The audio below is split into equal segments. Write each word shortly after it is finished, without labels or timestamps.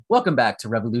Welcome back to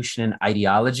Revolution in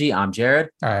Ideology. I'm Jared,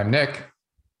 I'm Nick.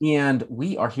 and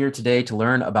we are here today to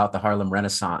learn about the Harlem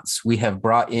Renaissance. We have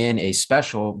brought in a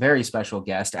special, very special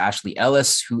guest, Ashley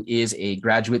Ellis, who is a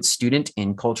graduate student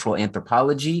in cultural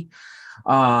anthropology.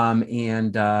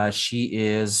 And she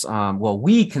is,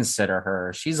 we consider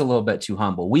her, she's a little bit too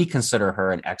humble. We consider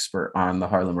her an expert on the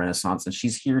Harlem Renaissance, and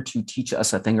she's here to teach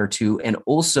us a thing or two and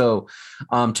also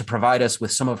to provide us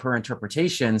with some of her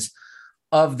interpretations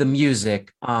of the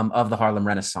music of the Harlem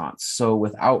Renaissance. So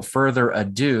without further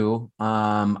ado,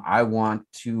 I want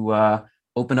to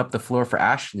open up the floor for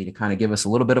Ashley to kind of give us a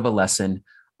little bit of a lesson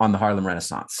on the Harlem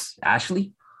Renaissance.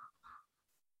 Ashley?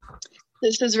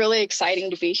 This is really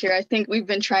exciting to be here. I think we've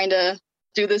been trying to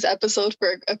do this episode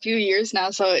for a few years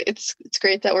now, so it's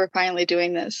great that we're finally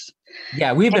doing this.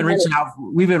 Yeah, we've been reaching out.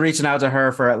 We've been reaching out to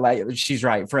her for she's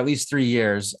right, for at least 3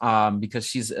 years, because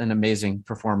she's an amazing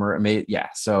performer. Yeah.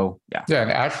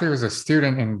 And Ashley was a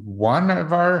student in one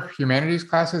of our humanities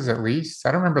classes, at least.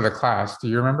 I don't remember the class. Do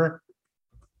you remember?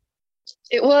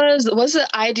 It was it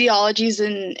Ideologies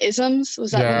and Isms?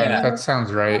 Was that? Yeah, that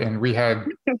sounds right. And we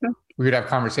would have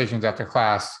conversations after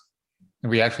class, and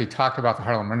we actually talked about the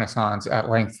Harlem Renaissance at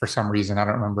length for some reason. I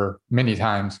don't remember, many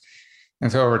times.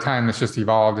 And so over time, this just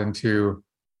evolved into,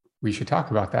 we should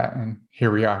talk about that. And here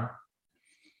we are.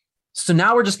 So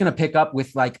now we're just going to pick up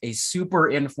with like a super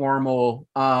informal,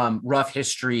 rough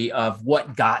history of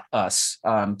what got us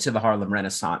to the Harlem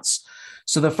Renaissance.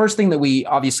 So the first thing that we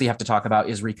obviously have to talk about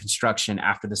is Reconstruction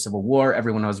after the Civil War.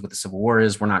 Everyone knows what the Civil War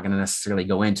is. We're not going to necessarily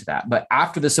go into that. But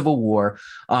after the Civil War,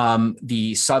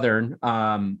 the Southern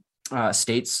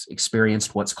states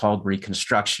experienced what's called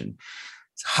Reconstruction.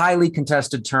 Highly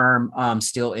contested term,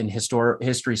 still in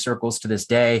history circles to this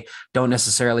day. Don't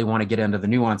necessarily want to get into the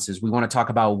nuances. We want to talk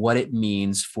about what it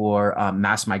means for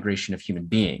mass migration of human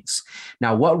beings.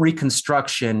 Now, what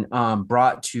Reconstruction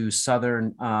brought to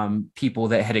Southern people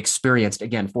that had experienced,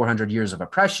 again, 400 years of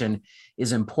oppression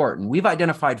is important. We've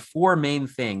identified four main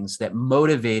things that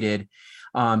motivated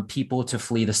people to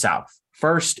flee the South.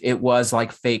 First, it was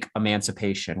like fake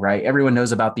emancipation, right? Everyone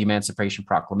knows about the Emancipation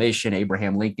Proclamation.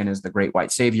 Abraham Lincoln is the great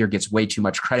white savior, gets way too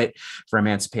much credit for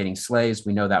emancipating slaves.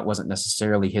 We know that wasn't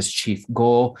necessarily his chief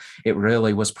goal. It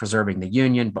really was preserving the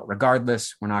Union. But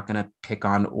regardless, we're not going to pick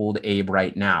on old Abe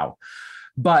right now.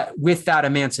 But with that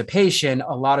emancipation,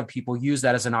 a lot of people use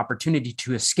that as an opportunity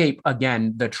to escape,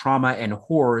 again, the trauma and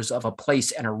horrors of a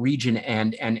place and a region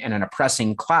and an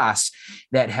oppressing class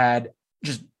that had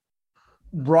just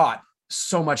wrought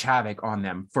so much havoc on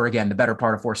them for, again, the better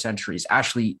part of 4 centuries.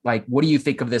 Ashley, like, what do you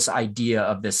think of this idea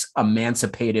of this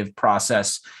emancipative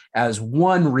process as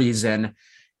one reason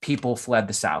people fled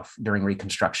the South during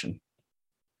Reconstruction?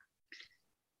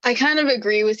 I kind of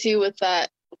agree with you with that,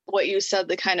 what you said,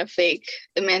 the kind of fake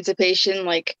emancipation.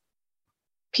 Like,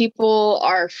 people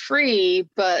are free,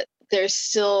 but there's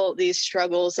still these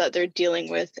struggles that they're dealing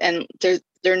with, and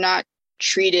they're not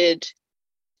treated.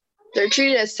 They're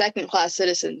treated as second-class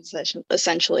citizens,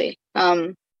 essentially.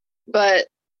 But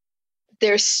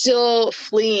they're still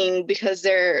fleeing because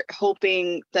they're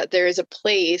hoping that there is a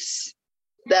place,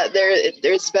 that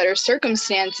there's better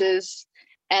circumstances,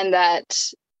 and that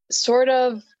sort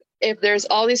of, if there's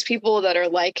all these people that are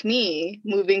like me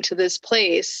moving to this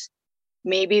place,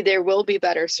 maybe there will be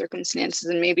better circumstances,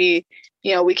 and maybe,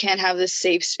 we can have this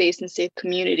safe space and safe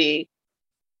community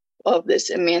of this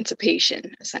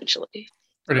emancipation, essentially.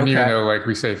 But even though, like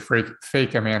we say,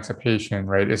 fake emancipation,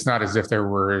 right? It's not as if there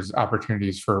was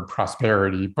opportunities for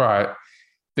prosperity, but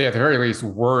they at the very least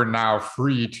were now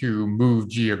free to move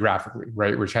geographically,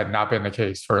 right? Which had not been the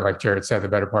case for, like Jared said, the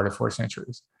better part of 4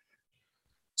 centuries.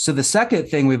 So the second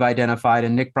thing we've identified,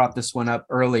 and Nick brought this one up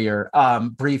earlier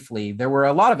briefly, there were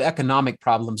a lot of economic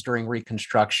problems during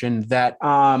Reconstruction that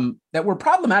were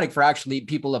problematic for actually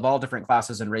people of all different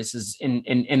classes and races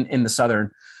in the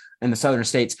Southern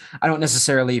states. I don't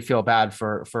necessarily feel bad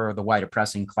for the white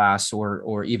oppressing class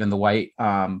or even the white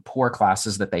poor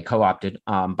classes that they co-opted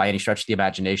by any stretch of the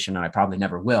imagination, and I probably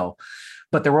never will.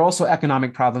 But there were also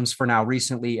economic problems for now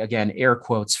recently, again, air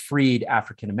quotes, freed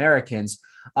African Americans,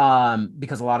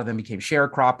 because a lot of them became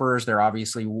sharecroppers. They're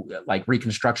obviously like the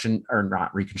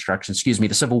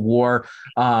Civil War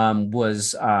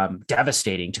was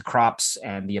devastating to crops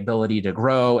and the ability to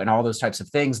grow and all those types of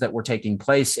things that were taking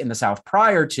place in the South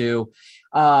prior to.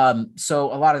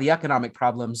 So a lot of the economic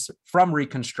problems from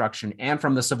Reconstruction and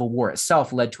from the Civil War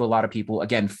itself led to a lot of people,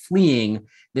 again, fleeing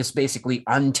this basically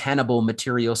untenable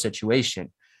material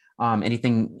situation.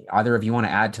 Anything either of you want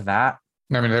to add to that?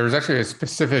 I mean, there was actually a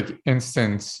specific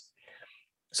instance.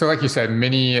 So like you said,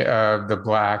 many of the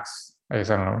Blacks I guess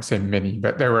I don't want to say many,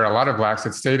 but there were a lot of blacks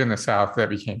that stayed in the South that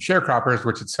became sharecroppers,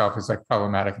 which itself is like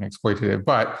problematic and exploitative.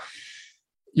 But,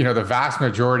 the vast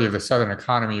majority of the Southern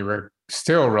economy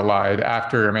still relied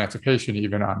after emancipation,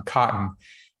 even on cotton.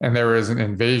 And there was an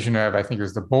invasion of, I think it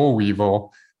was the boll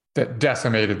weevil that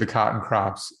decimated the cotton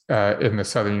crops in the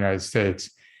Southern United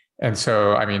States. And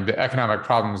so, I mean, the economic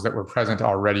problems that were present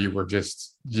already were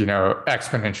just,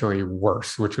 exponentially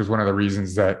worse, which was one of the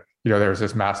reasons that, there was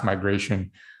this mass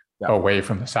migration away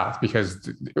from the South, because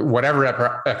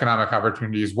whatever economic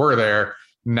opportunities were there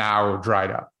now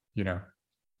dried up,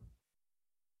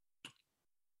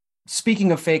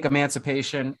 Speaking of fake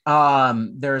emancipation,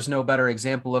 there's no better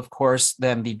example, of course,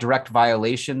 than the direct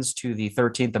violations to the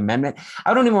 13th Amendment.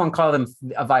 I don't even want to call them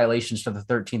violations to the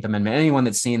 13th Amendment. Anyone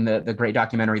that's seen the great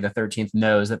documentary, The 13th,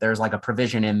 knows that there's like a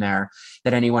provision in there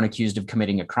that anyone accused of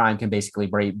committing a crime can basically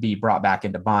be brought back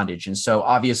into bondage. And so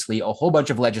obviously a whole bunch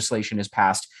of legislation is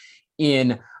passed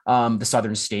in the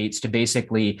southern states to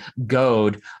basically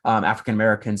goad African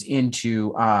Americans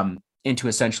into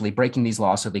essentially breaking these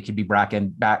laws so they could be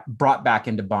brought back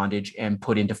into bondage and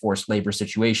put into forced labor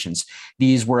situations.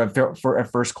 These were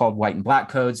at first called white and black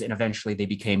codes, and eventually they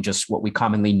became just what we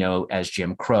commonly know as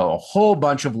Jim Crow. A whole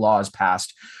bunch of laws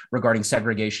passed regarding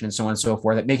segregation and so on and so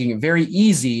forth, that making it very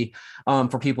easy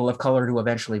for people of color to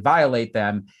eventually violate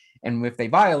them. And if they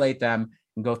violate them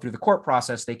and go through the court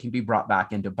process, they can be brought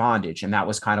back into bondage. And that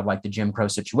was kind of like the Jim Crow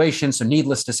situation. So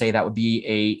needless to say, that would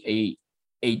be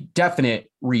a definite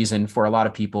reason for a lot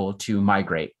of people to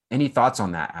migrate. Any thoughts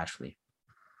on that, Ashley?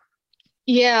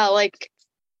 Yeah, like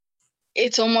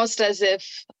it's almost as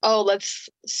if, let's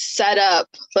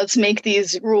make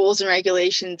these rules and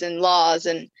regulations and laws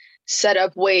and set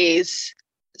up ways,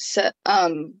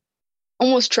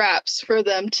 almost traps for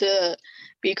them to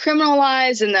be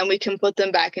criminalized, and then we can put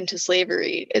them back into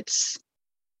slavery.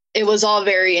 It was all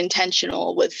very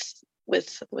intentional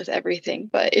with everything,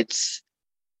 but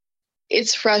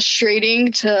it's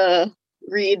frustrating to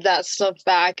read that stuff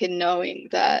back and knowing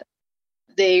that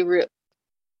there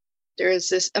is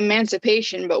this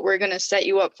emancipation, but we're going to set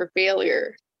you up for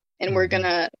failure, and we're going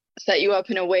to set you up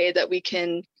in a way that we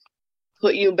can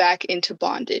put you back into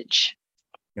bondage.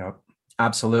 Yep,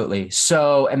 absolutely.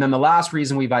 So, and then the last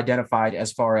reason we've identified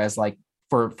as far as like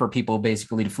for people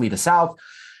basically to flee the South,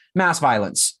 mass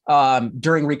violence.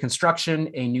 During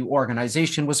Reconstruction, a new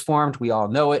organization was formed. We all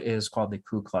know it is called the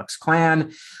Ku Klux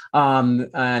Klan.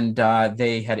 And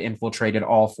they had infiltrated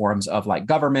all forms of like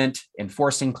government,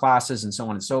 enforcing classes, and so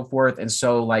on and so forth. And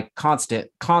so like constant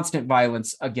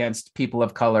violence against people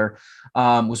of color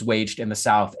was waged in the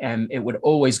South, and it would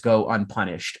always go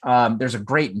unpunished. There's a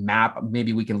great map,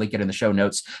 maybe we can link it in the show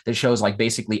notes, that shows like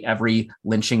basically every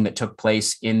lynching that took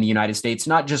place in the United States,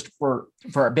 not just for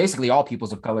basically all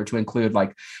peoples of color, to include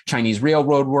like Chinese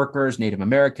railroad workers, Native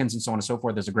Americans, and so on and so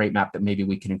forth. There's a great map that maybe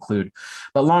we can include.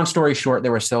 But long story short,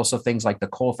 there were still so things like the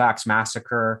Colfax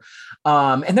Massacre.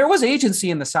 And there was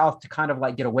agency in the South to kind of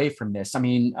like get away from this. I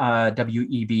mean,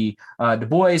 W.E.B. Du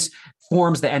Bois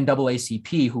forms the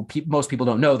NAACP, who most people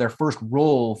don't know, their first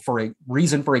role for a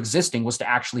reason for existing was to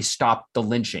actually stop the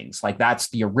lynchings. Like that's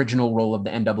the original role of the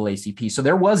NAACP. So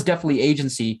there was definitely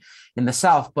agency in the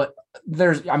South, but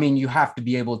you have to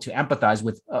be able to empathize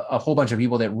with a whole bunch of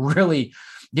people that really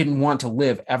didn't want to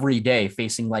live every day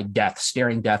facing like death,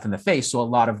 staring death in the face. So a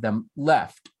lot of them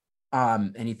left.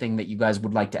 Anything that you guys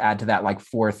would like to add to that, like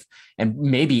fourth and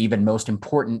maybe even most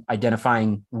important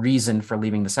identifying reason for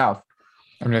leaving the South?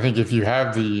 I mean, I think if you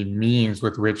have the means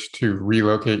with which to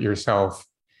relocate yourself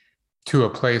to a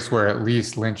place where at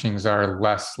least lynchings are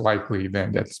less likely,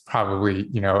 then that's probably,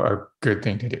 a good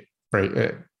thing to do,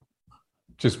 right?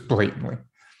 Just blatantly.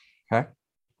 Okay.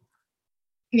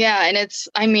 Yeah. And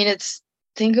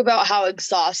think about how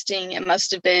exhausting it must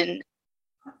have been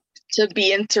to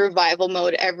be in survival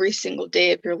mode every single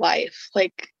day of your life.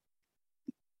 Like,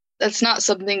 that's not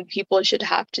something people should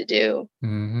have to do.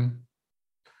 Mm-hmm.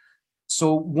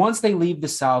 So once they leave the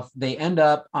South, they end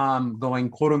up going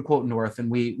quote unquote north. And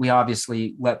we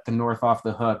obviously let the North off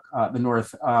the hook. The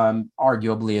North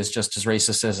arguably is just as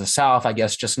racist as the South, I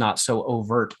guess, just not so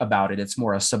overt about it. It's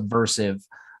more a subversive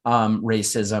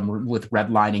racism with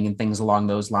redlining and things along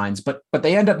those lines. But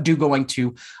they end up going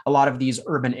to a lot of these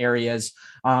urban areas,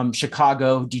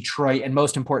 Chicago, Detroit, and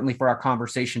most importantly for our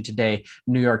conversation today,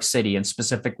 New York City, and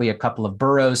specifically a couple of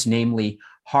boroughs, namely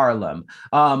Harlem.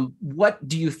 What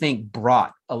do you think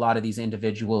brought a lot of these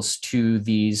individuals to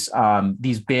these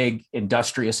big,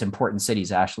 industrious, important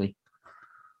cities, Ashley?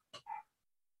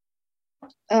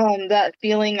 That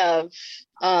feeling of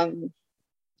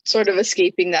sort of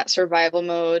escaping that survival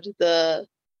mode, the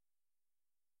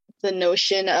the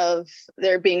notion of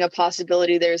there being a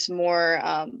possibility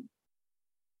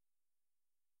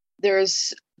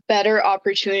there's better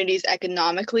opportunities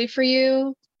economically for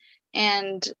you,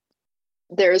 and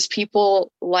there's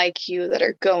people like you that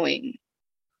are going.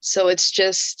 So it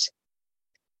seems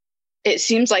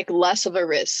like less of a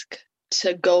risk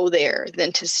to go there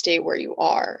than to stay where you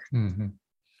are. Mm-hmm.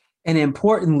 And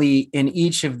importantly, in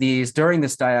each of these, during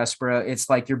this diaspora,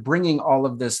 it's like you're bringing all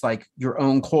of this, like your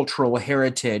own cultural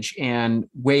heritage and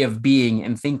way of being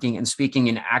and thinking and speaking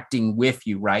and acting with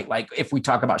you, right? Like if we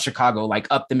talk about Chicago, like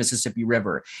up the Mississippi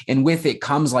River, and with it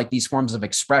comes like these forms of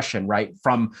expression, right?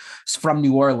 From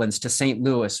New Orleans to St.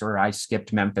 Louis, or I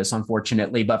skipped Memphis,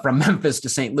 unfortunately, but from Memphis to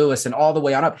St. Louis and all the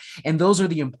way on up. And those are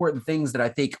the important things that I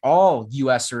think all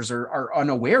USers are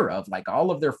unaware of, like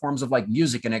all of their forms of like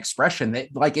music and expression, that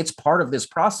like it's part of this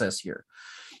process here.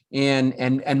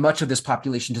 And much of this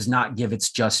population does not give its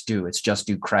just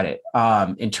due credit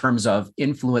in terms of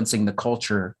influencing the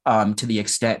culture to the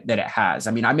extent that it has.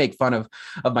 I mean, I make fun of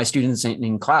my students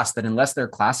in class that unless they're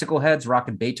classical heads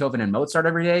rocking Beethoven and Mozart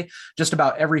every day, just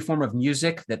about every form of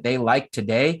music that they like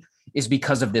today is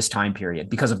because of this time period,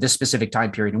 because of this specific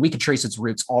time period. And we could trace its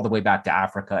roots all the way back to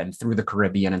Africa and through the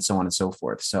Caribbean and so on and so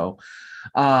forth. So,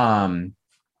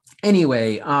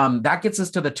 anyway, that gets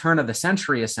us to the turn of the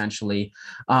century, essentially.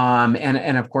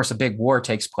 And of course, a big war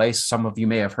takes place. Some of you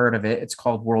may have heard of it. It's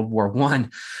called World War I.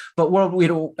 But we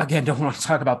don't want to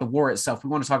talk about the war itself. We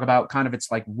want to talk about kind of its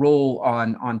like role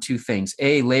on two things: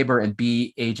 A, labor, and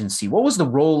B, agency. What was the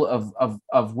role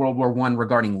of World War I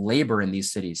regarding labor in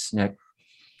these cities, Nick?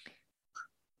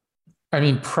 I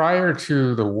mean, prior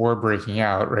to the war breaking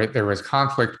out, right, there was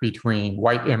conflict between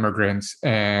white immigrants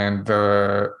and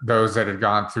those that had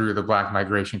gone through the Black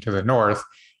migration to the north,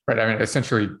 right? I mean,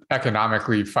 essentially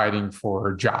economically fighting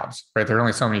for jobs, right? There are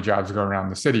only so many jobs to go around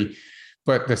the city.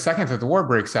 But the second that the war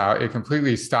breaks out, it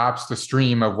completely stops the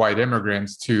stream of white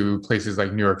immigrants to places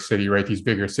like New York City, right? These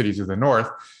bigger cities of the north.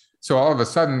 So all of a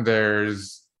sudden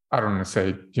there's, I don't want to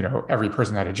say, every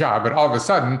person had a job, but all of a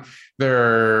sudden there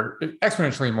are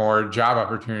exponentially more job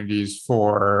opportunities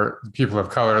for people of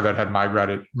color that had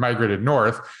migrated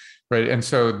north, right? And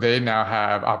so they now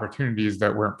have opportunities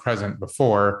that weren't present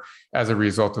before as a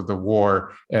result of the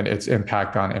war and its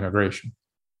impact on immigration.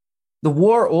 The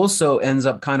war also ends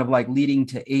up kind of like leading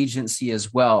to agency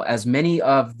as well, as many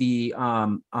of the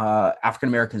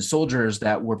African-American soldiers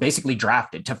that were basically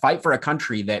drafted to fight for a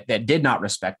country that did not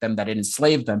respect them, that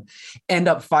enslaved them, end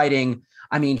up fighting.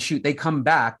 I mean, shoot, they come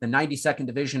back, the 92nd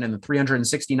Division and the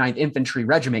 369th Infantry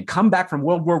Regiment come back from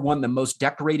World War I, the most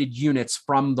decorated units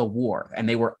from the war, and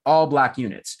they were all Black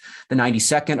units. The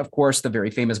 92nd, of course, the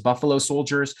very famous Buffalo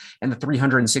Soldiers, and the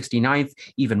 369th,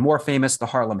 even more famous, the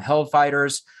Harlem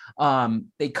Hellfighters.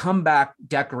 They come back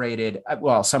decorated.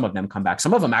 Well, some of them come back.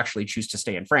 Some of them actually choose to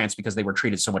stay in France because they were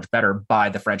treated so much better by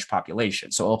the French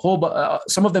population. So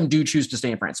some of them do choose to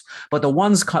stay in France, but the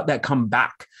ones that come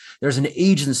back, there's an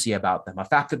agency about them, a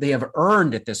fact that they have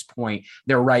earned at this point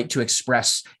their right to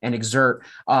express and exert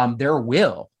their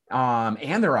will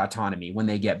and their autonomy when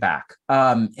they get back.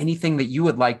 Anything that you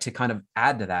would like to kind of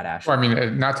add to that, Ashley? Well, I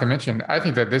mean, not to mention, I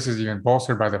think that this is even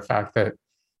bolstered by the fact that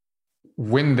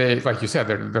when they, like you said,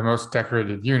 they're the most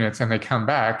decorated units and they come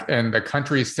back and the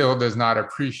country still does not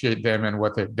appreciate them and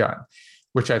what they've done,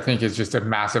 which I think is just a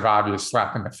massive, obvious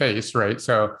slap in the face, right?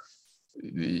 So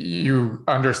you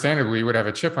understandably would have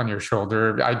a chip on your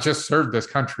shoulder. I just served this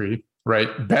country,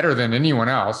 right? Better than anyone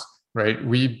else, right?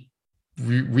 We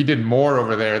did more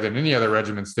over there than any other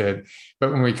regiments did.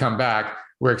 But when we come back,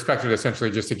 we're expected essentially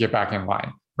just to get back in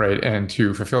line, right? And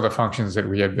to fulfill the functions that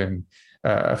we have been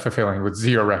fulfilling with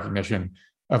zero recognition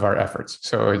of our efforts.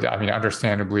 So, I mean,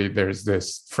 understandably, there's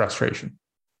this frustration.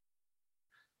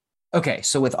 Okay,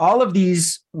 so with all of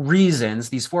these reasons,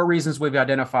 these 4 reasons we've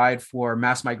identified for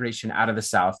mass migration out of the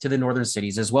South to the northern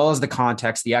cities, as well as the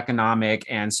context, the economic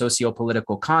and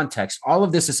socio-political context, all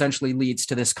of this essentially leads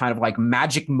to this kind of like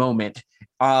magic moment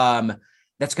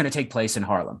that's going to take place in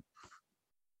Harlem.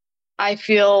 I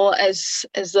feel as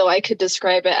though I could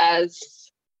describe it as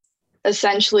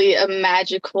essentially a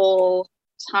magical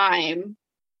time.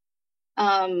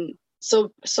 So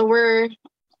we're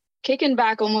kicking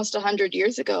back almost 100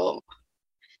 years ago.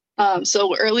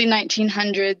 So early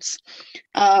 1900s,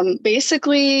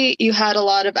 basically you had a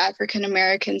lot of African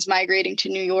Americans migrating to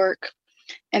New York,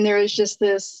 and there was just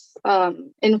this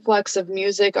influx of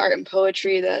music, art, and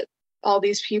poetry that all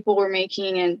these people were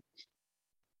making, and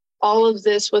all of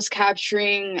this was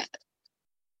capturing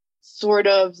sort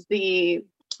of the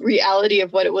reality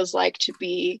of what it was like to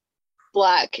be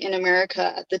Black in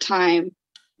America at the time.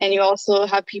 And you also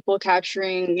have people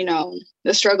capturing,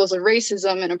 the struggles of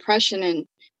racism and oppression and,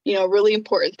 really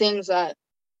important things that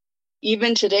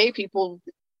even today people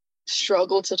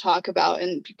struggle to talk about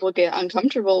and people get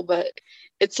uncomfortable, but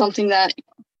it's something that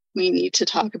we need to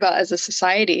talk about as a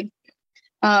society.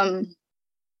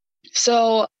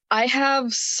 So I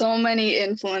have so many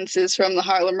influences from the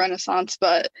Harlem Renaissance,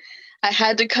 but I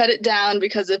had to cut it down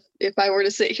because if I were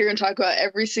to sit here and talk about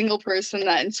every single person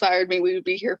that inspired me, we would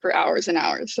be here for hours and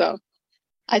hours. So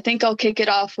I think I'll kick it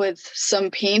off with some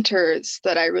painters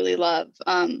that I really love.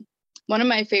 One of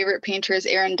my favorite painters,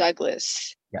 Aaron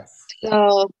Douglas. Yes.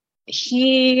 So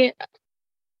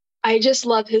I just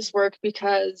love his work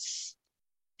because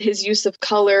his use of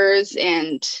colors,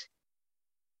 and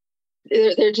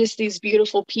they're just these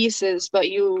beautiful pieces, but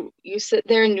you sit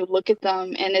there and you look at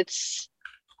them and it's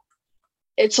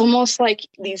almost like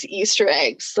these Easter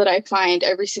eggs that I find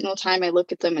every single time I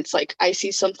look at them. It's like I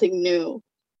see something new.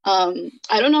 I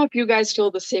don't know if you guys feel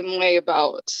the same way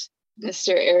about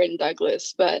Mr. Aaron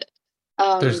Douglas, but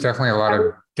there's definitely a lot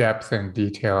of depth and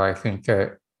detail. I think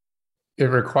that it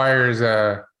requires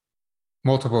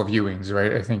multiple viewings,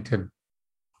 right? I think and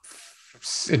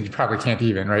you probably can't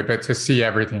even, right? But to see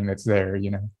everything that's there,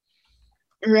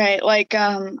 Right. Like,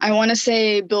 I want to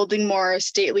say building more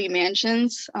stately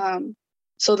mansions.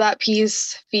 So that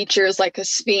piece features like a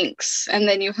sphinx, and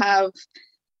then you have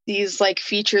these like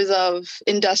features of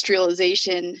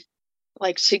industrialization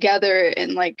like together.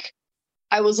 And like,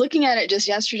 I was looking at it just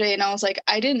yesterday and I was like,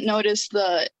 I didn't notice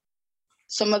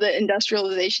some of the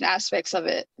industrialization aspects of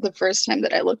it the first time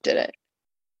that I looked at it.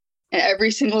 And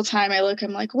every single time I look,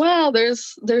 I'm like, wow,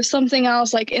 there's something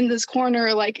else like in this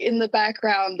corner, like in the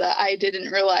background that I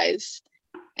didn't realize.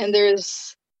 And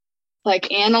there's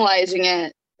like analyzing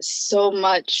it so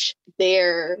much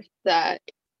there that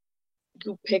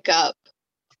you pick up.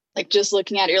 Like just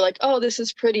looking at it, you're like, oh, this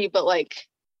is pretty, but like,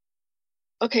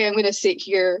 okay, I'm going to sit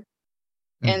here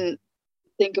and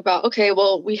think about, okay,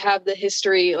 well, we have the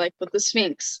history like with the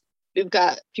Sphinx. We've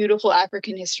got beautiful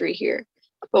African history here,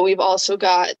 but we've also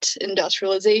got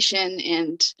industrialization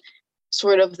and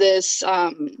sort of this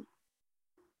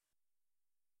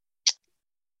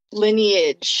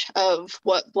lineage of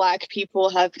what Black people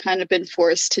have kind of been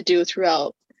forced to do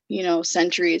throughout,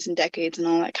 centuries and decades and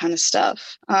all that kind of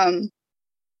stuff.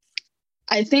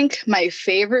 I think my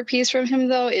favorite piece from him,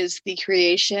 though, is the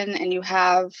creation, and you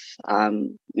have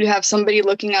somebody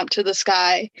looking up to the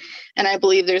sky, and I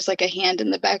believe there's like a hand in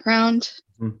the background.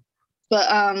 Mm-hmm. But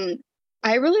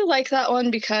I really like that one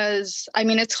because, I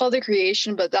mean, it's called The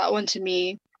Creation, but that one to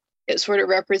me, it sort of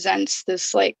represents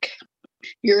this like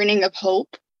yearning of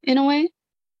hope in a way.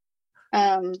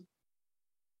 Do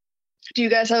you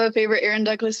guys have a favorite Aaron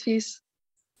Douglas piece?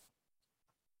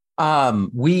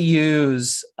 We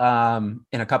use in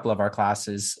a couple of our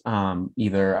classes,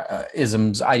 either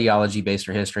isms, ideology based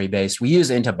or history based. We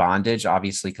use Into Bondage,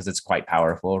 obviously, because it's quite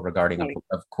powerful regarding,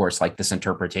 of course, like this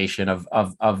interpretation of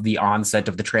the onset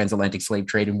of the transatlantic slave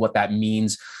trade and what that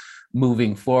means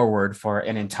moving forward for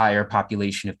an entire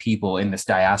population of people in this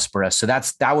diaspora. So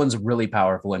that one's really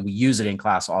powerful, and we use it in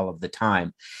class all of the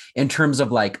time. In terms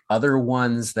of like other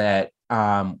ones that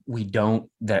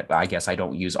that I guess I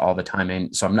don't use all the time.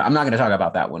 And so I'm not going to talk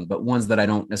about that one, but ones that I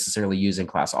don't necessarily use in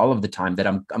class all of the time that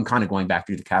I'm kind of going back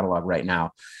through the catalog right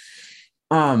now.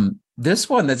 This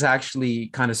one that's actually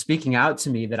kind of speaking out to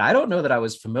me that I don't know that I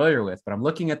was familiar with, but I'm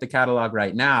looking at the catalog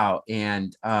right now,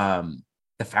 and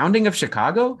The Founding of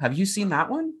Chicago. Have you seen that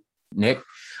one, Nick?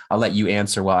 I'll let you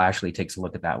answer while Ashley takes a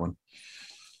look at that one.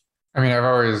 I mean, I've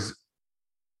always,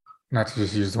 not to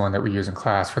just use the one that we use in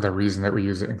class for the reason that we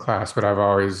use it in class, but I've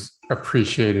always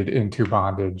appreciated Into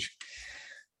Bondage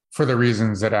for the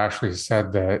reasons that Ashley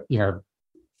said, that,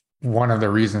 one of the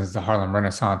reasons the Harlem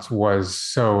Renaissance was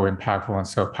so impactful and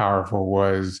so powerful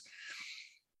was,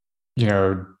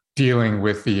 dealing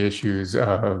with the issues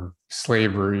of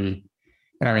slavery.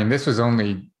 And I mean, this was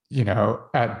only,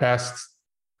 at best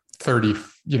 30,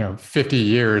 50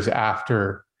 years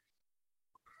after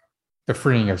the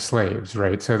freeing of slaves,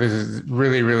 right? So this is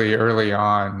really, really early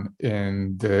on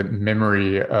in the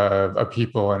memory of a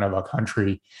people and of a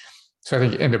country. So I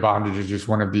think Into Bondage is just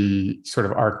one of the sort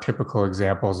of archetypical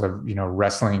examples of,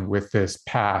 wrestling with this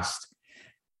past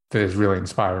that is really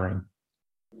inspiring.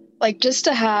 Like just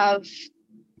to have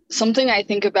something I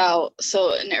think about,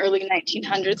 so in the early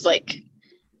 1900s, like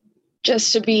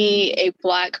just to be a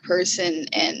Black person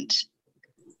and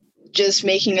just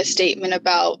making a statement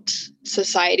about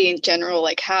society in general,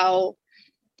 like how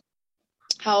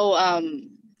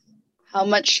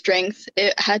much strength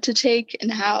it had to take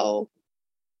and how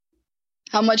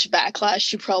much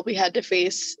backlash you probably had to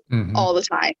face all the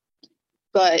time.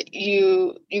 but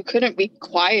you couldn't be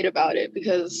quiet about it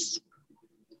because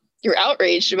you're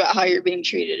outraged about how you're being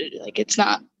treated. Like it's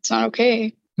not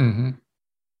okay. Mm-hmm.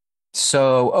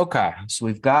 So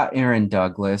we've got Aaron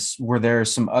Douglas. Were there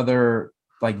some other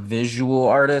like visual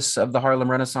artists of the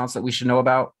Harlem Renaissance that we should know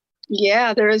about?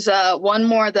 Yeah, there's one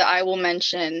more that I will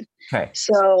mention. Okay.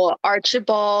 So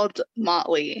Archibald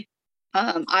Motley.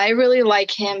 I really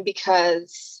like him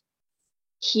because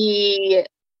he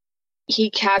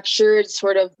captured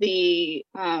sort of the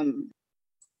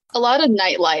a lot of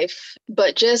nightlife,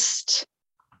 but just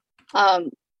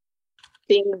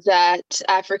things that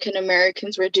African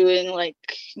Americans were doing. Like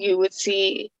you would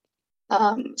see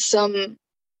some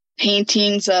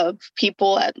paintings of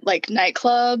people at like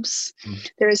nightclubs.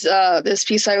 There's this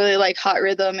piece I really like, Hot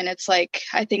Rhythm, and it's like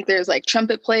I think there's like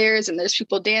trumpet players and there's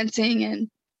people dancing and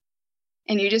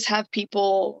you just have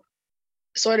people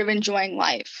sort of enjoying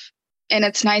life. And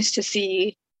it's nice to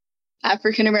see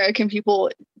African American people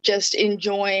just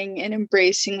enjoying and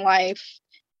embracing life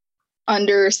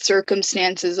under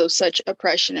circumstances of such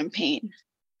oppression and pain.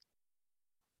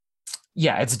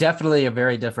 Yeah, it's definitely a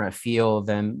very different feel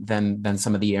than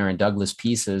some of the Aaron Douglas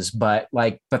pieces, but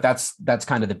that's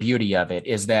kind of the beauty of it,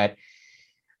 is that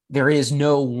there is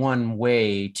no one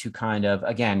way to kind of,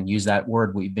 again, use that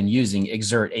word we've been using,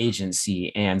 exert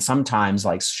agency. And sometimes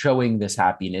like showing this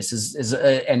happiness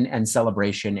and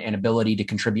celebration and ability to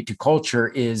contribute to culture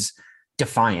is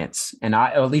defiance. And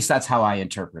at least that's how I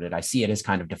interpret it. I see it as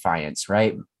kind of defiance,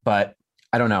 right? But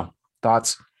I don't know.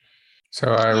 Thoughts? So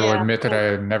I will admit that I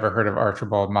had never heard of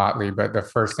Archibald Motley, but the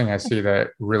first thing I see that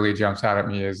really jumps out at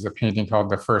me is the painting called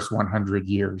The First 100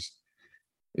 Years.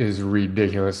 Is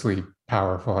ridiculously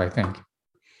powerful, I think.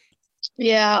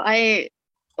 Yeah, I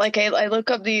look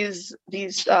up these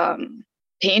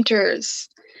painters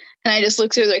and I just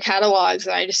look through their catalogs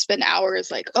and I just spend hours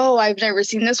like, oh, I've never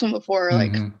seen this one before.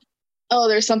 Like, oh,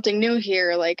 there's something new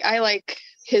here. Like I like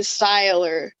his style,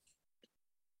 or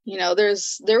there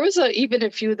was even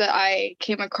a few that I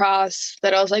came across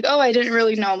that I was like, oh, I didn't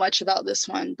really know much about this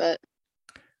one, but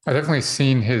I've definitely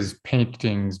seen his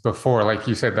paintings before. Like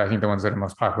you said, I think the ones that are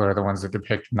most popular are the ones that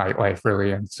depict nightlife,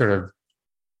 really, and sort of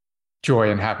joy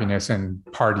and happiness and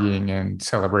partying and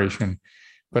celebration.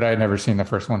 But I had never seen The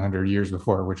First 100 Years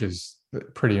before, which is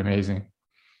pretty amazing.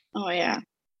 Oh, yeah.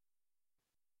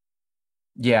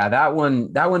 Yeah, that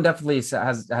one definitely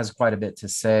has quite a bit to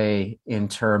say in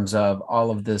terms of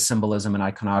all of the symbolism and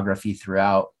iconography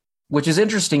throughout, which is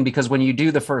interesting because when you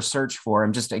do the first search for,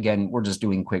 we're just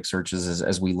doing quick searches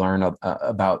as we learn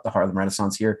about the Harlem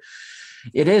Renaissance here.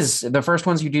 It is the first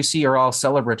ones you do see are all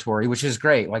celebratory, which is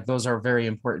great. Like those are very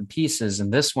important pieces.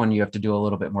 And this one you have to do a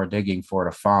little bit more digging for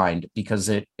to find, because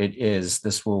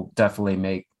this will definitely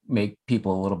make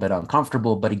people a little bit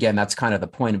uncomfortable. But again, that's kind of the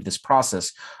point of this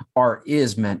process. Art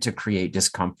is meant to create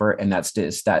discomfort, and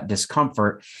that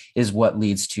discomfort is what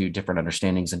leads to different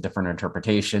understandings and different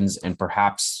interpretations, and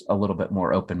perhaps a little bit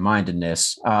more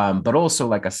open-mindedness. But also,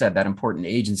 like I said, that important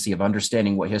agency of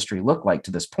understanding what history looked like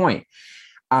to this point.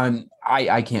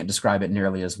 I can't describe it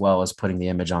nearly as well as putting the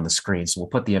image on the screen. So we'll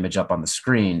put the image up on the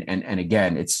screen. And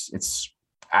again, it's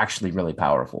actually really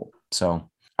powerful. So,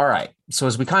 all right. So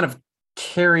as we kind of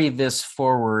carry this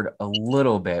forward a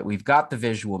little bit, we've got the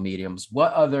visual mediums.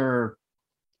 What other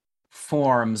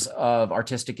forms of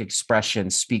artistic expression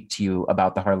speak to you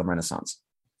about the Harlem Renaissance?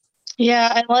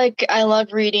 Yeah, I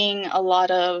love reading a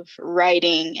lot of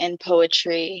writing and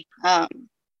poetry.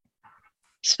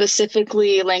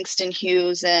 Specifically Langston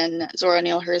Hughes and Zora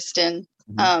Neale Hurston.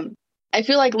 I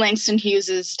feel like Langston Hughes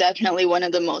is definitely one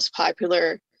of the most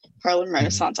popular Harlem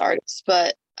Renaissance artists,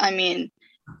 but I mean,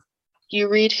 you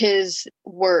read his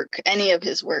work, any of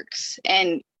his works,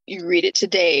 and you read it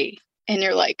today, and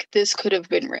you're like, this could have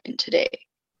been written today.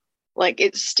 Like,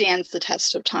 it stands the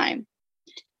test of time.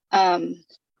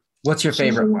 What's your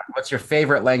favorite one? What's your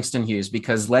favorite Langston Hughes?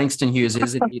 Because Langston Hughes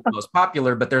is indeed the most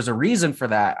popular, but there's a reason for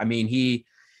that. I mean,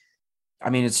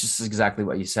 it's just exactly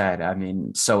what you said. I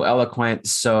mean, so eloquent,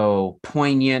 so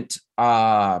poignant,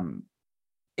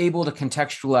 able to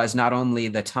contextualize not only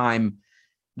the time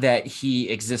that he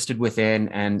existed within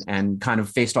and kind of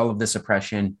faced all of this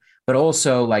oppression, but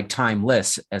also like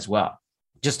timeless as well,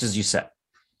 just as you said.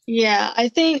 Yeah, I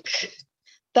think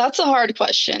that's a hard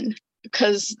question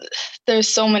because there's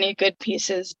so many good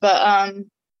pieces, but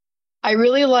I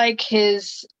really like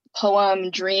his poem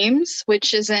Dreams,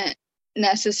 which isn't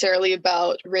necessarily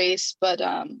about race, but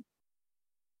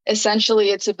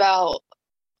essentially I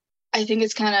think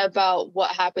it's kind of about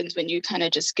what happens when you kind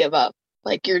of just give up,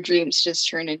 like your dreams just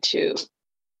turn into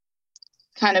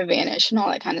kind of vanish and all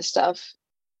that kind of stuff.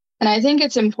 And I think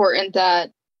it's important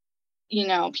that,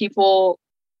 people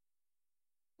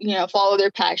follow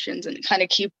their passions and kind of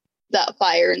keep that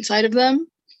fire inside of them.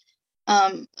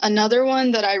 Another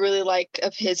one that I really like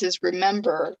of his is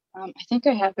Remember. I think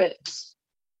I have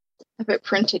it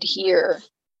printed here.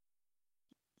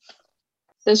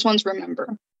 This one's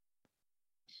Remember.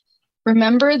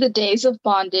 Remember the days of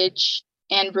bondage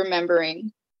and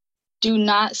remembering. Do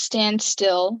not stand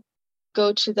still.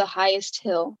 Go to the highest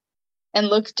hill and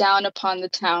look down upon the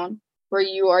town where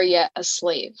you are yet a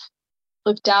slave.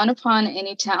 Look down upon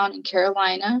any town in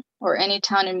Carolina, or any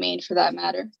town in Maine for that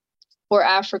matter, or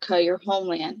Africa, your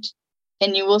homeland,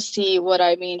 and you will see what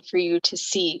I mean for you to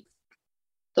see.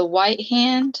 The white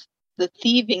hand, the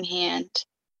thieving hand,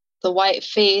 the white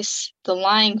face, the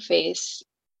lying face,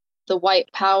 the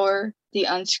white power, the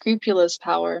unscrupulous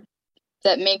power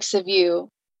that makes of you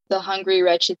the hungry,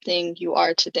 wretched thing you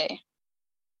are today.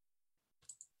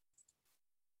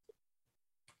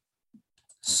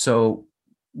 So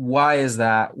why is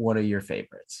that one of your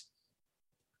favorites?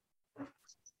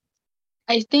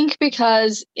 I think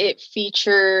because it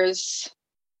features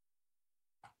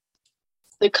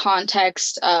the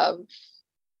context of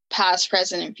past,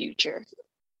 present, and future.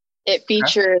 It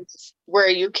features where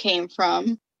you came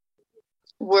from,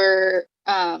 where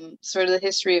sort of the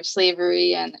history of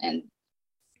slavery and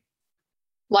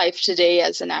life today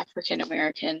as an African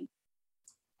American.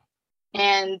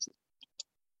 And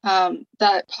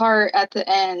that part at the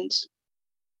end,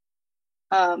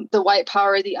 the white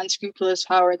power, the unscrupulous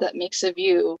power that makes of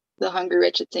you the hungry,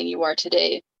 wretched thing you are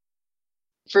today.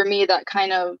 For me, that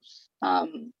kind of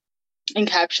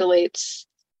encapsulates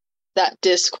that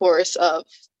discourse of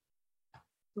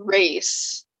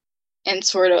race and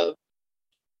sort of,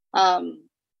 oh,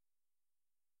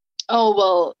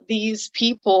 well, these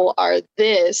people are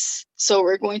this, so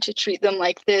we're going to treat them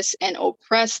like this and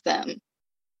oppress them.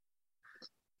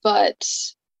 But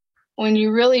when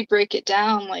you really break it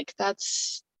down, like,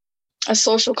 that's a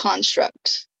social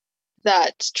construct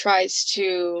that tries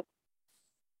to,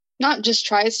 not just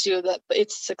tries to, that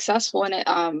it's successful in it,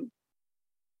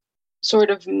 sort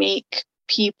of make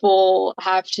people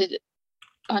have to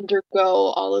undergo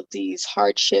all of these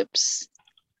hardships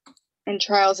and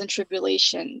trials and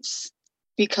tribulations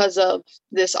because of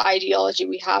this ideology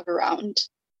we have around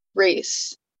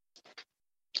race.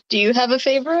 Do you have a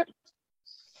favorite?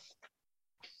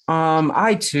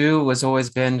 I too was always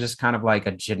been just kind of like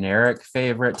a generic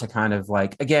favorite to kind of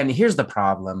like, again, here's the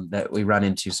problem that we run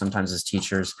into sometimes as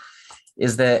teachers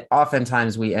is that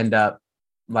oftentimes we end up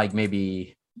like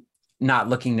maybe not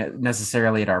looking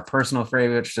necessarily at our personal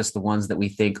favorites, just the ones that we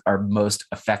think are most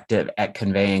effective at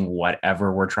conveying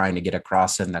whatever we're trying to get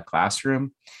across in the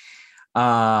classroom.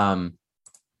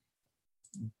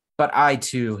 But I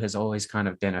too has always kind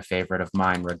of been a favorite of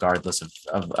mine, regardless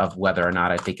of whether or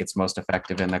not I think it's most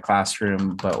effective in the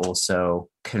classroom, but also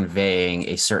conveying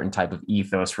a certain type of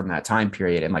ethos from that time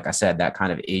period. And like I said, that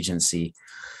kind of agency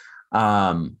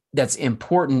that's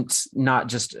important, not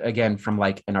just, again, from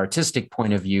like an artistic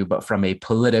point of view, but from a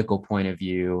political point of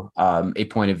view, a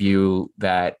point of view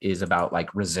that is about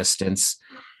like resistance.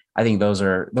 I think those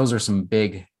are some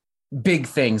big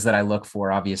things that I look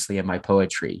for, obviously, in my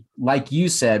poetry. Like you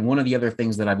said, one of the other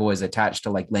things that I've always attached to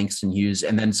like Langston Hughes,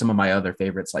 and then some of my other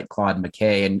favorites like Claude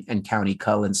McKay and County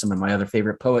Cullen, some of my other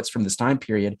favorite poets from this time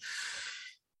period,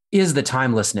 is the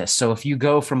timelessness. So if you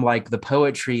go from like the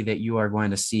poetry that you are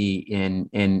going to see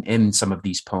in some of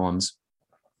these poems,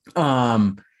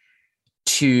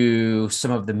 to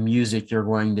some of the music you're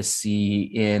going to see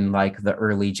in like the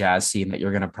early jazz scene that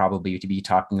you're going to probably be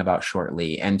talking about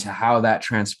shortly, and to how that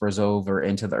transfers over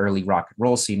into the early rock and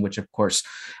roll scene, which of course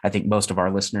I think most of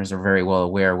our listeners are very well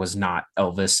aware was not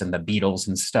Elvis and the Beatles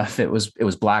and stuff. It was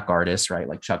Black artists, right?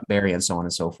 Like Chuck Berry and so on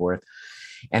and so forth.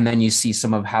 And then you see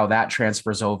some of how that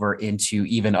transfers over into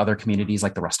even other communities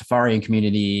like the Rastafarian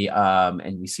community.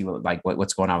 And we see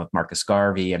what's going on with Marcus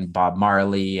Garvey and Bob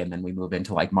Marley. And then we move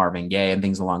into like Marvin Gaye and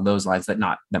things along those lines, that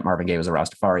not that Marvin Gaye was a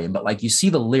Rastafarian, but like you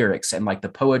see the lyrics and like the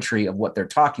poetry of what they're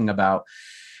talking about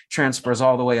transfers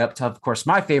all the way up to, of course,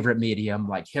 my favorite medium,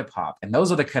 like hip hop. And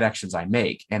those are the connections I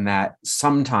make. And that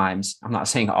sometimes, I'm not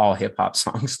saying all hip hop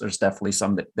songs, there's definitely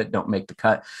some that don't make the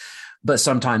cut. But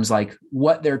sometimes like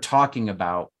what they're talking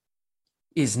about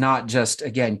is not just,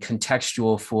 again,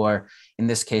 contextual for, in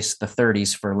this case, the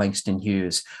 30s for Langston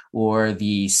Hughes, or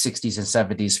the 60s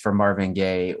and 70s for Marvin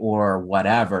Gaye, or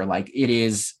whatever. Like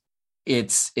it's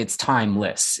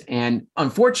timeless. And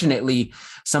unfortunately,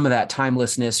 some of that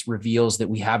timelessness reveals that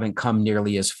we haven't come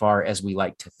nearly as far as we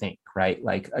like to think, right?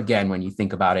 Like, again, when you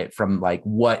think about it from like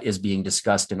what is being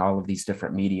discussed in all of these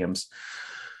different mediums,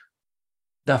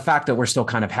 the fact that we're still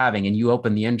kind of having, and you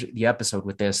open the episode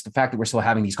with this, the fact that we're still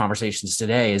having these conversations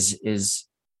today is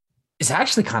is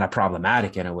actually kind of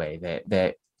problematic in a way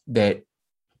that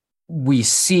we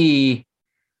see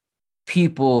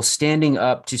people standing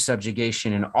up to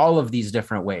subjugation in all of these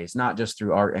different ways, not just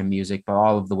through art and music, but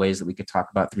all of the ways that we could talk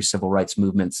about through civil rights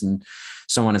movements and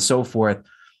so on and so forth.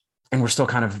 And we're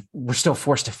still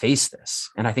forced to face this.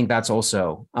 And I think that's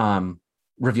also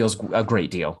reveals a great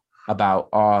deal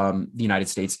about the United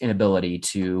States' inability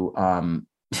to,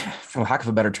 for lack of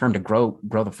a better term, to grow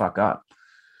the fuck up.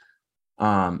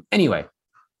 Anyway,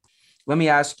 let me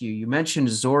ask you, you mentioned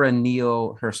Zora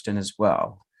Neale Hurston as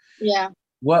well. Yeah.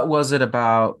 What was it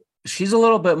about? She's a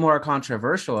little bit more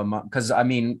controversial because I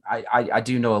mean, I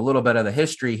do know a little bit of the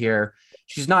history here.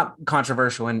 She's not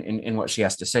controversial in what she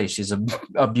has to say. She's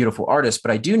a beautiful artist,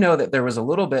 but I do know that there was a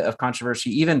little bit of controversy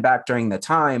even back during the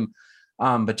time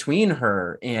between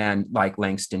her and like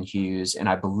Langston Hughes and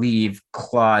I believe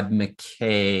Claude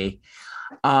McKay.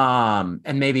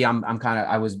 And maybe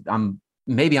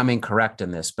maybe I'm incorrect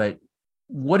in this, but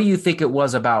what do you think it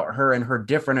was about her and her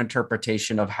different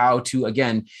interpretation of how to,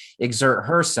 again, exert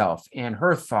herself and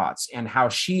her thoughts and how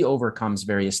she overcomes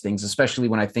various things, especially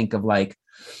when I think of like,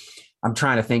 I'm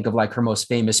trying to think of like her most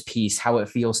famous piece, How It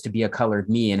Feels to Be a Colored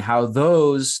Me, and how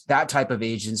that type of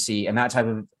agency and that type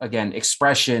of, again,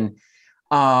 expression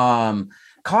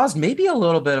caused maybe a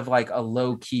little bit of like a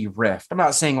low key rift. I'm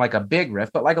not saying like a big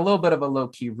rift, but like a little bit of a low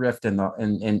key rift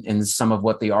in some of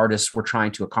what the artists were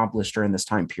trying to accomplish during this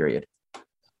time period.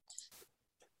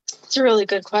 It's a really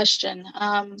good question.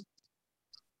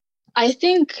 I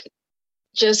think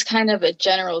just kind of a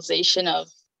generalization of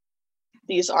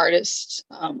these artists,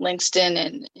 Langston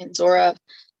and Zora,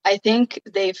 I think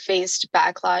they faced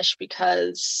backlash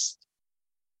because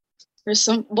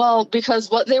because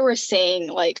what they were saying,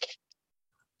 like,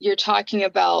 you're talking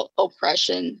about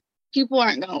oppression, people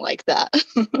aren't going to like that.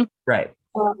 Right.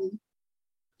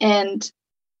 And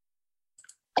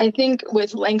I think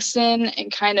with Langston and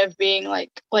kind of being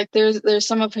like there's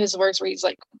some of his works where he's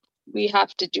like, we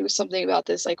have to do something about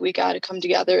this. Like, we got to come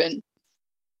together, and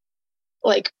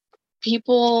like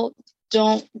people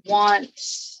don't want,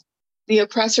 the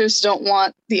oppressors don't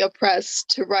want the oppressed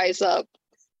to rise up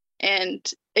and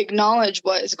acknowledge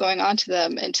what is going on to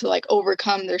them and to like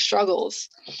overcome their struggles.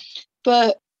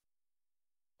 But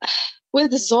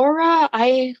with Zora,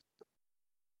 I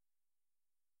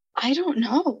don't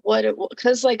know what it was,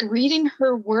 because like reading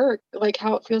her work, like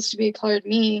How It Feels to Be a Colored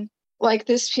Me, like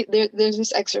there's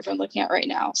this excerpt I'm looking at right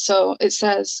now. So it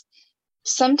says,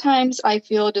 sometimes I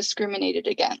feel discriminated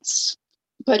against,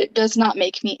 but it does not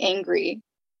make me angry.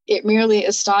 It merely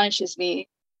astonishes me.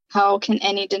 How can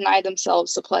any deny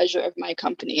themselves the pleasure of my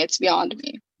company? It's beyond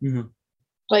me. Mm-hmm.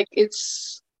 Like,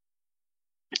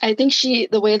 I think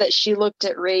the way that she looked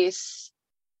at race,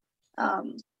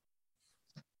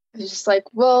 it's just like,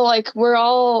 well, like we're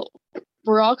all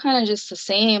kind of just the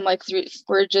same. Like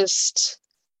we're just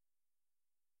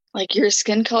like, your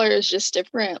skin color is just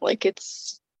different. Like,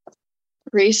 it's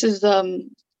racism.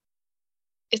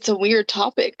 It's a weird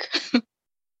topic.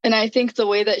 And I think the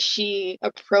way that she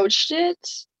approached it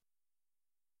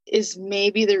is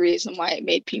maybe the reason why it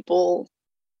made people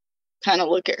kind of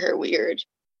look at her weird.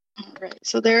 All right.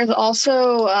 So there's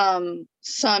also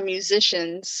some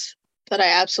musicians that I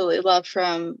absolutely love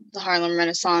from the Harlem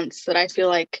Renaissance that I feel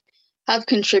like have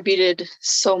contributed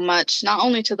so much, not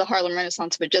only to the Harlem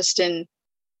Renaissance, but just in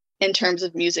terms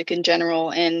of music in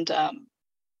general, and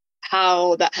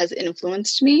how that has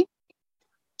influenced me.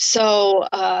 So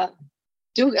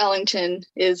Duke Ellington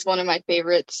is one of my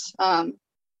favorites.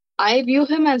 I view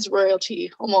him as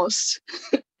royalty almost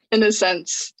in a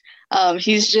sense.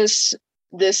 He's just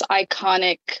this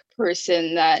iconic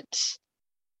person that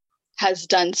has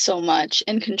done so much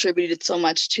and contributed so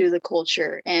much to the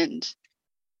culture. And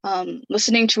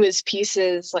listening to his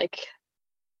pieces, like,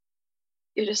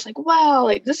 you're just like, wow,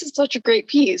 like this is such a great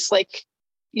piece. Like,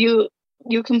 you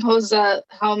composed that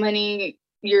how many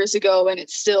years ago, and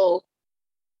it's still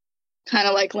kind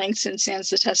of like Langston stands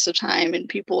the test of time, and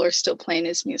people are still playing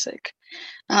his music.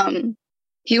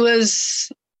 He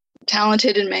was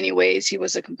talented in many ways. He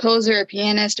was a composer, a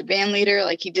pianist, a band leader.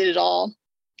 Like, he did it all.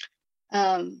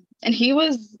 And he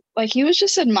was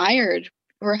just admired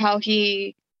for how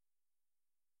he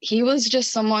was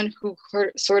just someone who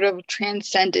sort of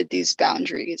transcended these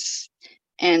boundaries.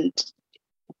 And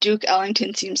Duke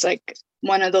Ellington seems like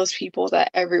one of those people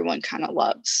that everyone kind of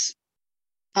loves.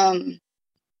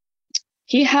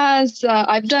 He has,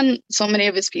 I've done so many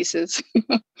of his pieces.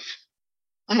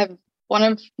 I have one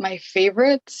of my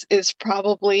favorites is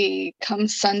probably Come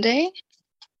Sunday.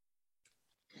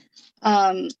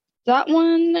 That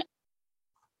one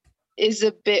is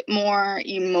a bit more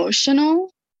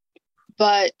emotional,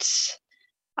 but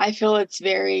I feel it's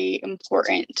very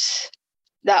important.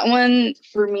 That one,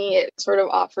 for me, it sort of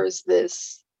offers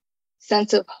this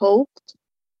sense of hope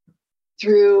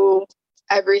through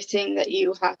everything that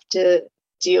you have to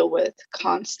deal with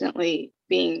constantly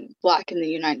being Black in the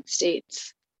United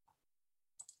States.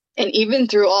 And even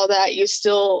through all that, you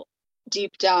still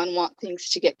deep down want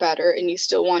things to get better, and you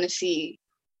still want to see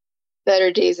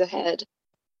better days ahead.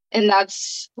 And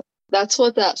that's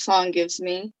what that song gives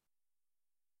me.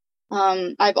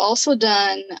 I've also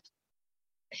done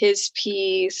his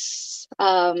piece,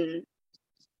 Satin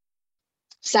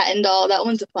Doll. That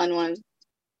one's a fun one.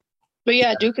 But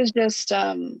yeah, Duke is just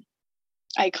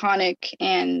iconic,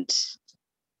 and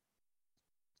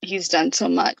he's done so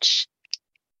much.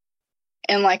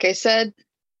 And like I said,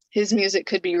 his music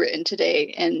could be written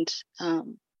today. And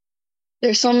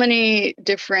there's so many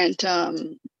different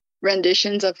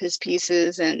renditions of his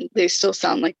pieces, and they still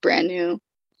sound like brand new.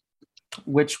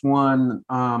 Which one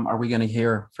are we going to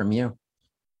hear from you?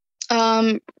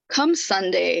 Come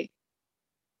Sunday,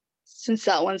 since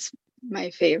that one's my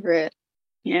favorite.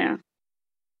 Yeah.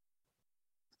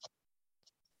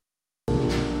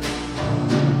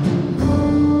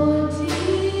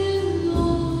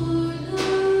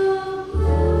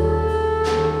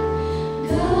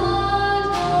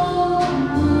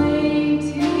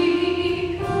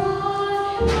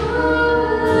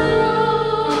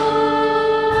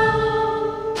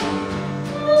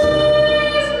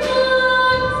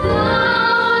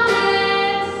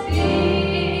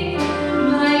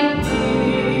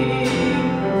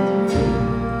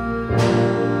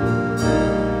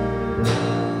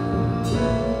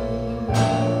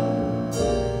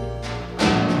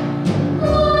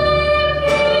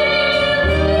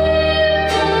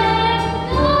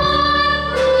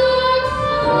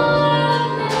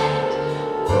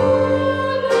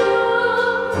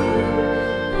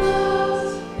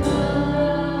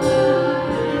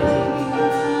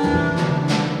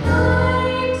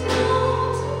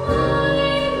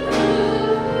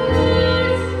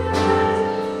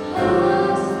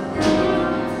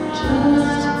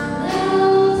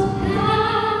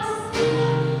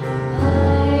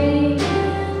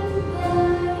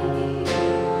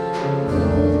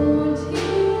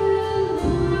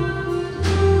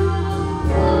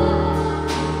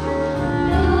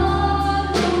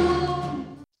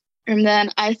 And then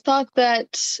I thought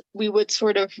that we would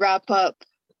sort of wrap up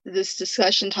this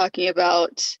discussion talking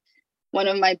about one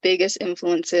of my biggest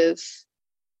influences,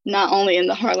 not only in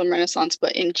the Harlem Renaissance,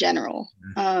 but in general,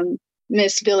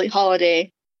 Miss Billie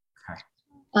Holiday.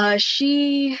 Okay.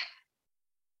 She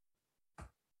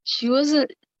was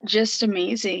just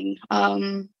amazing.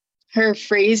 Her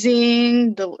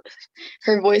phrasing,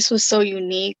 her voice was so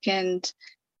unique, and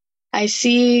I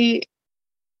see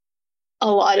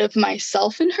a lot of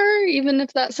myself in her, even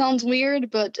if that sounds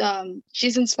weird, but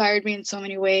she's inspired me in so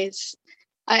many ways.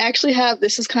 I actually have,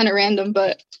 this is kind of random,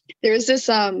 but there's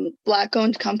this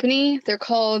Black-owned company. They're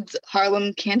called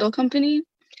Harlem Candle Company,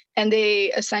 and they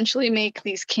essentially make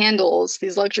these candles,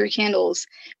 these luxury candles,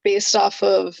 based off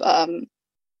of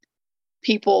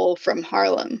people from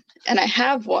Harlem. And I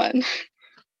have one,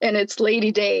 and it's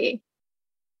Lady Day.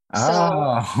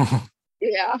 Oh. So,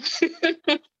 yeah.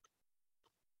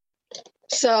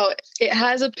 So it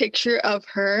has a picture of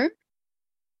her.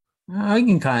 Oh, you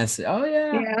can kind of see. Oh,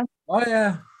 yeah. Yeah. Oh,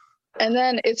 yeah. And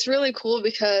then it's really cool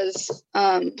because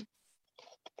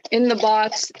in the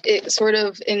box, it sort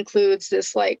of includes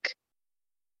this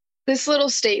little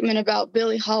statement about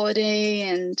Billie Holiday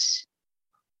and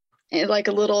like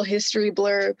a little history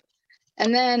blurb.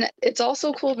 And then it's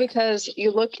also cool because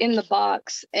you look in the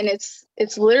box and it's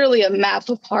literally a map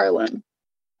of Harlem.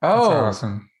 Oh, that's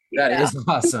awesome. That is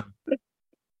awesome.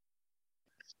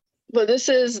 But this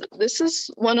is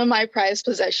one of my prized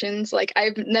possessions. Like,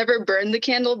 I've never burned the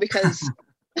candle because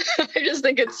I just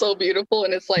think it's so beautiful,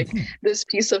 and it's like this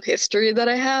piece of history that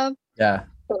I have. Yeah.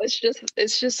 So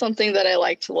it's just something that I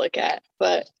like to look at.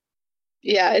 But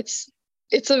yeah, it's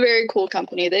a very cool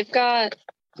company. They've got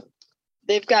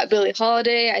Billie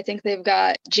Holiday. I think they've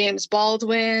got James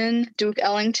Baldwin, Duke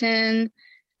Ellington,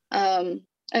 and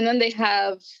then they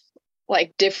have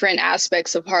like different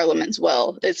aspects of Harlem as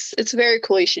well. It's very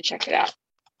cool. You should check it out.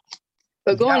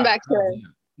 But going back to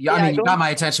I mean, you got my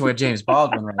attention with James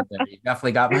Baldwin right there. You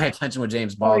definitely got my attention with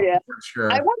James Baldwin. Oh, yeah. For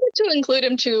sure. I wanted to include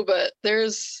him too, but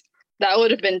that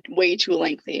would have been way too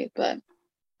lengthy. But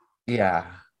yeah.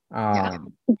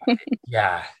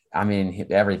 Yeah. I mean,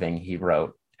 everything he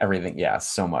wrote, everything. Yeah,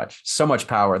 so much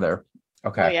power there.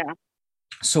 Okay. Oh, yeah.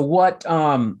 So what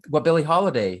Billie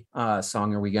Holiday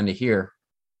song are we going to hear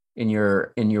in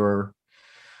your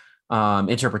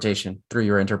interpretation, through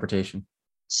your interpretation?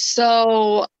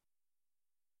 So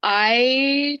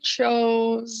I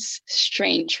chose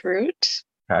Strange Fruit.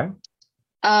 Okay.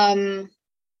 Um,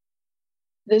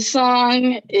 this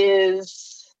song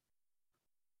it's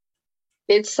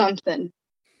something.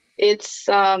 It's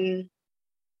so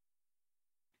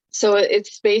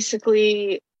it's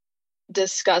basically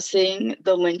discussing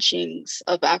the lynchings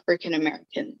of African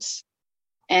Americans,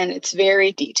 and it's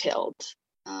very detailed.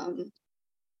 Um,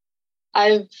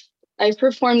 I've I've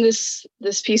performed this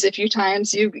piece a few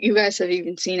times. You guys have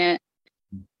even seen it,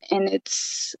 and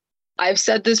I've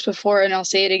said this before and I'll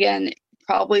say it again.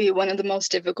 Probably one of the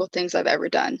most difficult things I've ever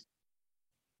done.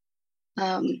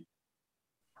 Um,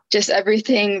 just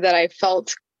everything that I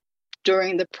felt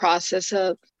during the process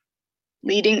of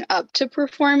leading up to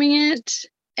performing it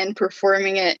and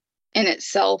performing it in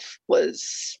itself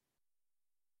was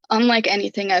unlike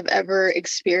anything I've ever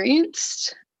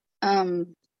experienced.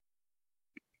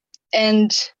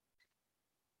 And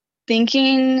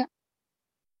thinking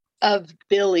of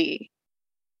Billie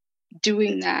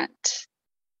doing that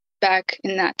back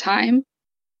in that time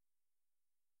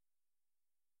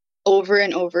over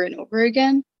and over and over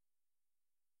again,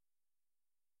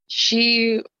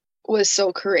 she was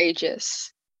so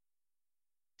courageous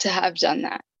to have done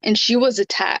that. And she was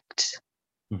attacked.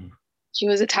 Mm-hmm. She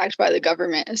was attacked by the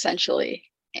government, essentially.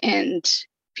 And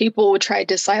people would try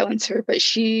to silence her, but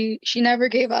she never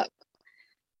gave up.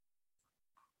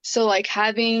 So like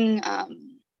having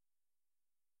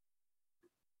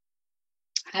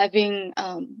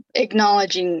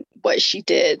acknowledging what she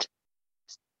did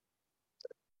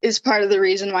is part of the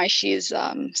reason why she's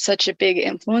such a big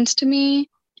influence to me,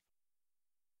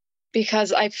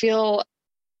 because I feel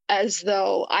as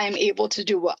though I'm able to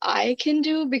do what I can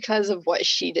do because of what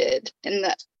she did, and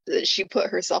that she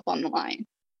put herself on the line.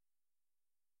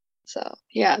 So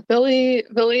yeah, Billie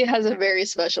has a very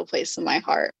special place in my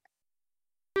heart.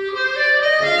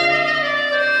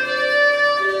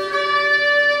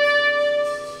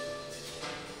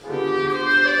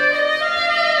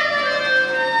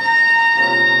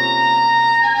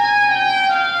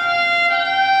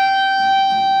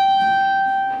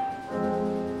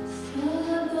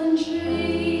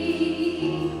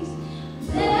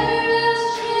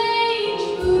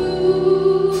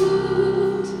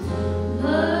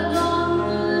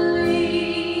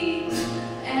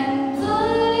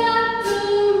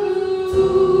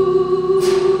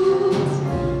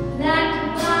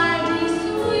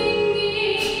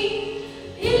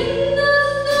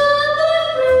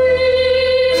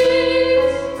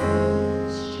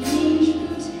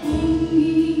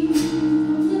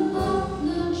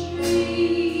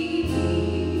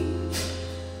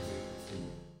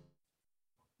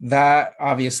 That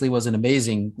obviously was an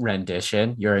amazing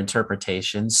rendition, your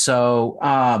interpretation. So,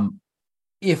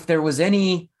 if there was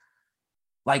any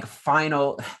like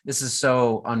final, this is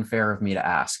so unfair of me to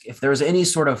ask, if there was any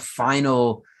sort of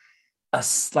final,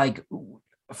 like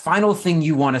final thing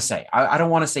you want to say. I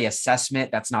don't want to say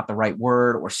assessment. That's not the right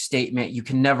word, or statement. You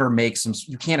can never make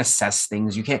you can't assess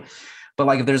things. You can't, but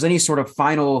like if there's any sort of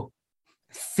final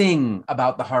thing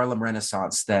about the Harlem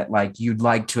Renaissance that like you'd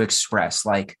like to express,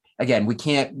 like, again, we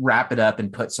can't wrap it up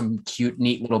and put some cute,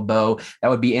 neat little bow. That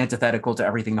would be antithetical to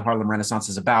everything the Harlem Renaissance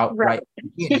is about, right?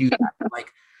 You can't do that.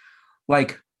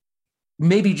 like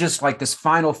maybe just like this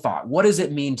final thought. What does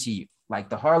it mean to you? Like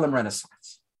the Harlem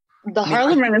Renaissance. The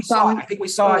Harlem Renaissance. I think we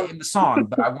saw it in the song,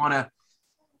 but I want to.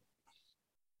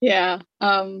 Yeah.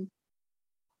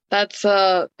 That's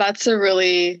a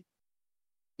really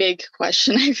big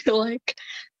question, I feel like.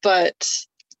 But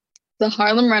the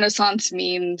Harlem Renaissance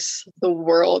means the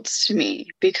world to me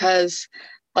because,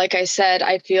 like I said,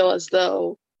 I feel as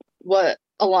though what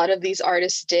a lot of these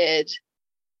artists did,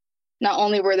 not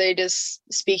only were they just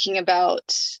speaking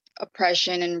about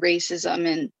oppression and racism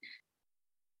and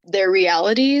their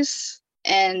realities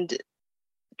and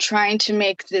trying to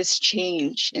make this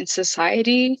change in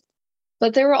society,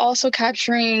 but they were also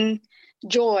capturing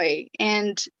joy,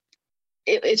 and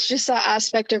it's just that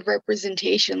aspect of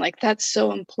representation. Like that's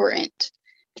so important.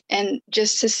 And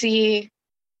just to see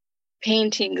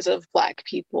paintings of Black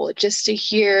people, just to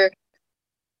hear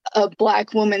a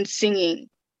Black woman singing,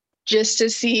 just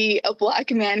to see a Black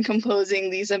man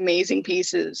composing these amazing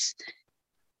pieces,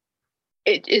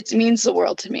 it means the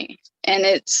world to me. And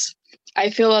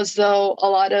I feel as though a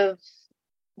lot of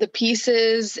the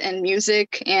pieces and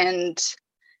music and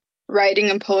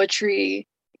writing and poetry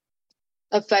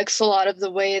affects a lot of the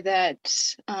way that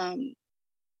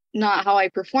not how I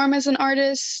perform as an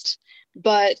artist,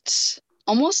 but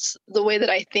almost the way that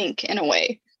I think in a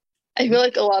way. I feel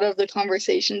like a lot of the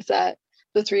conversations that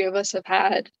the three of us have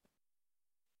had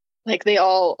like a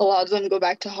lot of them go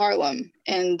back to Harlem,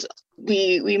 and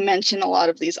we mention a lot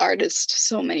of these artists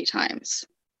so many times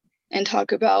and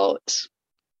talk about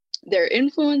their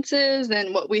influences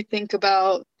and what we think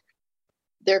about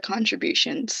their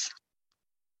contributions.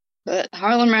 But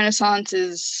Harlem Renaissance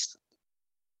is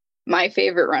my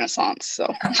favorite Renaissance. So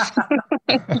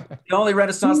The only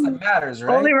Renaissance that matters,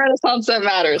 right? only Renaissance that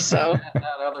matters. So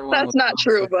That other one that's was not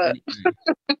true, but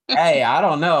hey, I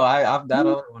don't know. That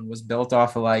other one was built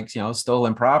off of like,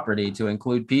 stolen property to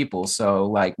include people. So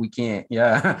like we can't,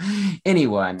 yeah.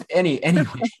 Anyway,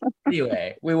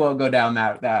 we won't go down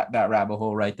that rabbit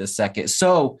hole right this second.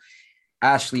 So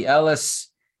Ashley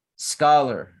Ellis,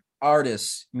 scholar,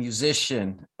 artist,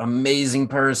 musician, amazing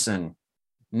person.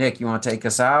 Nick, you want to take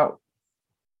us out?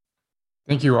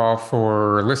 Thank you all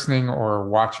for listening or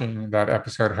watching that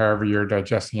episode, however you're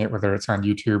digesting it, whether it's on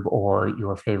YouTube or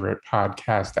your favorite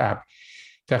podcast app.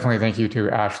 Definitely thank you to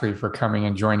Ashley for coming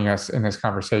and joining us in this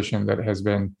conversation that has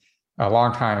been a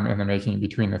long time in the making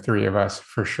between the three of us,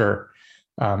 for sure.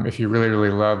 If you really,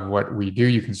 really love what we do,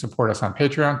 you can support us on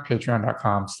Patreon,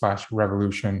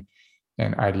 patreon.com/revolution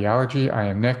and ideology. I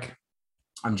am Nick.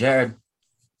 I'm Jared.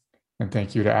 And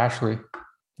thank you to Ashley.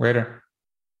 Later.